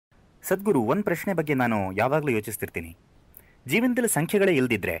ಸದ್ಗುರು, ಒಂದು ಪ್ರಶ್ನೆ ಬಗ್ಗೆ ನಾನು ಯಾವಾಗಲೂ ಯೋಚಿಸ್ತಿರ್ತೀನಿ. ಜೀವನದಲ್ಲಿ ಸಂಖ್ಯೆಗಳೇ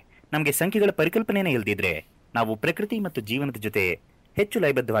ಇಲ್ದಿದ್ರೆ, ನಮಗೆ ಸಂಖ್ಯೆಗಳ ಪರಿಕಲ್ಪನೆನೇ ಇಲ್ದಿದ್ರೆ, ನಾವು ಪ್ರಕೃತಿ ಮತ್ತು ಜೀವನದ ಜೊತೆ ಹೆಚ್ಚು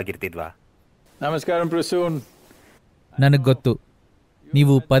ಲಯಬದ್ಧವಾಗಿರ್ತಿದ್ವಾ? ನಮಸ್ಕಾರ ಪ್ರಸೂನ್. ನನಗೆ ಗೊತ್ತು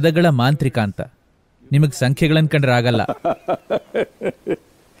ನೀವು ಪದಗಳ ಮಾಂತ್ರಿಕ ಅಂತ. ನಿಮಗೆ ಸಂಖ್ಯೆಗಳನ್ನು ಕಂಡ್ರೆ ಆಗಲ್ಲ.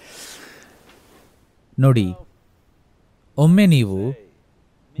 ನೋಡಿ, ಒಮ್ಮೆ ನೀವು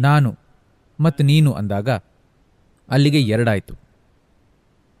ನಾನು ಮತ್ತು ನೀನು ಅಂದಾಗ ಅಲ್ಲಿಗೆ ಎರಡಾಯ್ತು.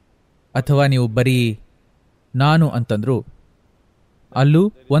 ಅಥವಾ ನೀವು ಬರೀ ನಾನು ಅಂತಂದ್ರೂ ಅಲ್ಲೂ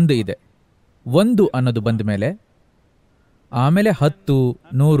ಒಂದು ಇದೆ. ಒಂದು ಅನ್ನೋದು ಬಂದ ಮೇಲೆ ಆಮೇಲೆ 10,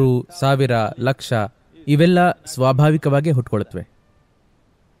 100, 1000, ಲಕ್ಷ ಇವೆಲ್ಲ ಸ್ವಾಭಾವಿಕವಾಗಿ ಹುಟ್ಕೊಳ್ತವೆ.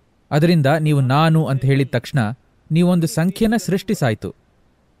 ಅದರಿಂದ ನೀವು ನಾನು ಅಂತ ಹೇಳಿದ ತಕ್ಷಣ ನೀವೊಂದು ಸಂಖ್ಯೆನ ಸೃಷ್ಟಿಸಾಯ್ತು.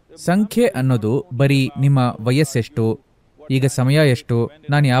 ಸಂಖ್ಯೆ ಅನ್ನೋದು ಬರೀ ನಿಮ್ಮ ವಯಸ್ಸೆಷ್ಟು, ಈಗ ಸಮಯ ಎಷ್ಟು,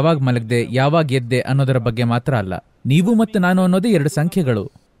 ನಾನು ಯಾವಾಗ ಮಲಗ್ದೆ, ಯಾವಾಗ ಎದ್ದೆ ಅನ್ನೋದರ ಬಗ್ಗೆ ಮಾತ್ರ ಅಲ್ಲ. ನೀವು ಮತ್ತು ನಾನು ಅನ್ನೋದೇ ಎರಡು ಸಂಖ್ಯೆಗಳು.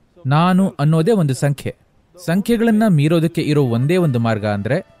 ನಾನು ಅನ್ನೋದೇ ಒಂದು ಸಂಖ್ಯೆ. ಸಂಖ್ಯೆಗಳನ್ನ ಮೀರೋದಕ್ಕೆ ಇರೋ ಒಂದೇ ಒಂದು ಮಾರ್ಗ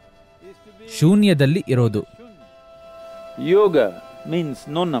ಅಂದ್ರೆ ಶೂನ್ಯದಲ್ಲಿ ಇರೋದು. ಯೋಗ ಮೀನ್ಸ್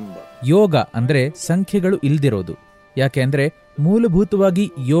ನೋ ನಂಬರ್. ಯೋಗ ಅಂದ್ರೆ ಸಂಖ್ಯೆಗಳು ಇಲ್ದಿರೋದು. ಯಾಕೆ ಅಂದ್ರೆ ಮೂಲಭೂತವಾಗಿ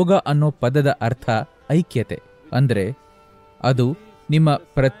ಯೋಗ ಅನ್ನೋ ಪದದ ಅರ್ಥ ಐಕ್ಯತೆ. ಅಂದ್ರೆ ಅದು ನಿಮ್ಮ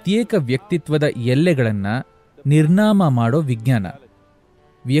ಪ್ರತ್ಯೇಕ ವ್ಯಕ್ತಿತ್ವದ ಎಲ್ಲೆಗಳನ್ನ ನಿರ್ನಾಮ ಮಾಡೋ ವಿಜ್ಞಾನ.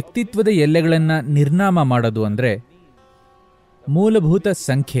 ವ್ಯಕ್ತಿತ್ವದ ಎಲ್ಲೆಗಳನ್ನ ನಿರ್ನಾಮ ಮಾಡೋದು ಅಂದ್ರೆ ಮೂಲಭೂತ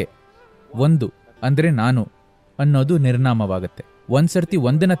ಸಂಖ್ಯೆ ಒಂದು ಅಂದ್ರೆ ನಾನು ಅನ್ನೋದು ನಿರ್ನಾಮವಾಗುತ್ತೆ. ಒಂದ್ಸರ್ತಿ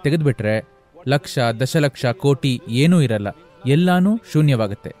ಒಂದನ್ನ ತೆಗೆದ್ಬಿಟ್ರೆ ಲಕ್ಷ, ದಶಲಕ್ಷ, ಕೋಟಿ ಏನೂ ಇರಲ್ಲ, ಎಲ್ಲಾನೂ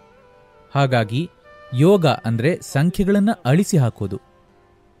ಶೂನ್ಯವಾಗುತ್ತೆ. ಹಾಗಾಗಿ ಯೋಗ ಅಂದ್ರೆ ಸಂಖ್ಯೆಗಳನ್ನ ಅಳಿಸಿ ಹಾಕೋದು.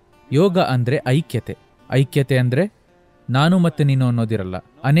 ಯೋಗ ಅಂದ್ರೆ ಐಕ್ಯತೆ. ಐಕ್ಯತೆ ಅಂದ್ರೆ ನಾನು ಮತ್ತು ನೀನು ಅನ್ನೋದಿರಲ್ಲ,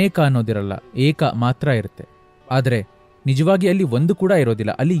 ಅನೇಕ ಅನ್ನೋದಿರಲ್ಲ, ಏಕ ಮಾತ್ರ ಇರುತ್ತೆ. ಆದರೆ ನಿಜವಾಗಿ ಅಲ್ಲಿ ಒಂದು ಕೂಡ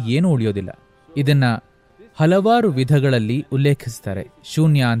ಇರೋದಿಲ್ಲ, ಅಲ್ಲಿ ಏನೂ ಉಳಿಯೋದಿಲ್ಲ. ಇದನ್ನ ಹಲವಾರು ವಿಧಗಳಲ್ಲಿ ಉಲ್ಲೇಖಿಸ್ತಾರೆ.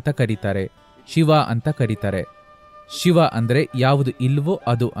 ಶೂನ್ಯ ಅಂತ ಕರೀತಾರೆ, ಶಿವ ಅಂತ ಕರೀತಾರೆ. ಶಿವ ಅಂದ್ರೆ ಯಾವುದು ಇಲ್ವೋ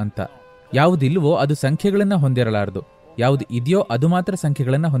ಅದು ಅಂತ. ಯಾವುದಿಲ್ವೋ ಅದು ಸಂಖ್ಯೆಗಳನ್ನ ಹೊಂದಿರಲಾರದು, ಯಾವುದು ಇದೆಯೋ ಅದು ಮಾತ್ರ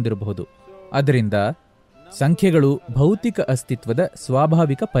ಸಂಖ್ಯೆಗಳನ್ನ ಹೊಂದಿರಬಹುದು. ಅದರಿಂದ ಸಂಖ್ಯೆಗಳು ಭೌತಿಕ ಅಸ್ತಿತ್ವದ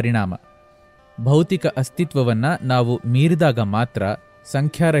ಸ್ವಾಭಾವಿಕ ಪರಿಣಾಮ. ಭೌತಿಕ ಅಸ್ತಿತ್ವವನ್ನ ನಾವು ಮೀರಿದಾಗ ಮಾತ್ರ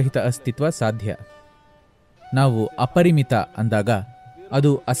ಸಂಖ್ಯಾರಹಿತ ಅಸ್ತಿತ್ವ ಸಾಧ್ಯ. ನಾವು ಅಪರಿಮಿತ ಅಂದಾಗ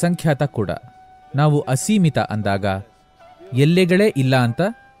ಅದು ಅಸಂಖ್ಯಾತ ಕೂಡ. ನಾವು ಅಸೀಮಿತ ಅಂದಾಗ ಎಲ್ಲೆಗಳೇ ಇಲ್ಲ ಅಂತ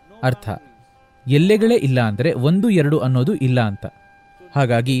ಅರ್ಥ. ಎಲ್ಲೆಗಳೇ ಇಲ್ಲ ಅಂದ್ರೆ 1, 2 ಅನ್ನೋದು ಇಲ್ಲ ಅಂತ.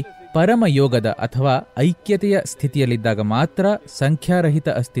 ಹಾಗಾಗಿ ಪರಮ ಯೋಗದ ಅಥವಾ ಐಕ್ಯತೆಯ ಸ್ಥಿತಿಯಲ್ಲಿದ್ದಾಗ ಮಾತ್ರ ಸಂಖ್ಯಾರಹಿತ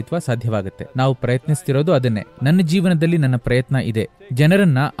ಅಸ್ತಿತ್ವ ಸಾಧ್ಯವಾಗುತ್ತೆ. ನಾವು ಪ್ರಯತ್ನಿಸ್ತಿರೋದು ಅದನ್ನೇ. ನನ್ನ ಜೀವನದಲ್ಲಿ ನನ್ನ ಪ್ರಯತ್ನ ಇದೆ,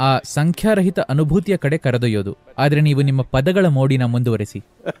 ಜನರನ್ನ ಆ ಸಂಖ್ಯಾರಹಿತ ಅನುಭೂತಿಯ ಕಡೆ ಕರೆದೊಯ್ಯೋದು. ಆದ್ರೆ ನೀವು ನಿಮ್ಮ ಪದಗಳ ಮೋಡಿನ ಮುಂದುವರೆಸಿ.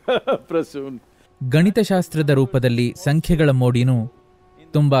 ಗಣಿತಶಾಸ್ತ್ರದ ರೂಪದಲ್ಲಿ ಸಂಖ್ಯೆಗಳ ಮೋಡಿನೂ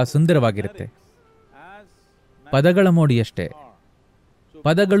ತುಂಬಾ ಸುಂದರವಾಗಿರುತ್ತೆ. ಪದಗಳ ಮೋಡಿಯಷ್ಟೇ.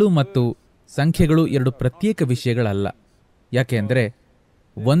 ಪದಗಳು ಮತ್ತು ಸಂಖ್ಯೆಗಳು ಎರಡು ಪ್ರತ್ಯೇಕ ವಿಷಯಗಳಲ್ಲ. ಯಾಕೆ ಅಂದರೆ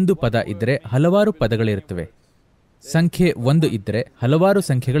ಒಂದು ಪದ ಇದ್ದರೆ ಹಲವಾರು ಪದಗಳಿರುತ್ತವೆ, ಸಂಖ್ಯೆ ಒಂದು ಇದ್ದರೆ ಹಲವಾರು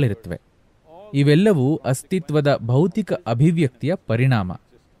ಸಂಖ್ಯೆಗಳಿರುತ್ತವೆ. ಇವೆಲ್ಲವೂ ಅಸ್ತಿತ್ವದ ಭೌತಿಕ ಅಭಿವ್ಯಕ್ತಿಯ ಪರಿಣಾಮ.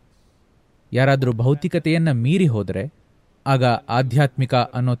 ಯಾರಾದರೂ ಭೌತಿಕತೆಯನ್ನ ಮೀರಿ ಹೋದರೆ ಆಗ ಆಧ್ಯಾತ್ಮಿಕ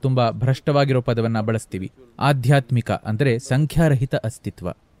ಅನ್ನೋ ತುಂಬಾ ಭ್ರಷ್ಟವಾಗಿರೋ ಪದವನ್ನ ಬಳಸ್ತೀವಿ. ಆಧ್ಯಾತ್ಮಿಕ ಅಂದರೆ ಸಂಖ್ಯಾರಹಿತ ಅಸ್ತಿತ್ವ.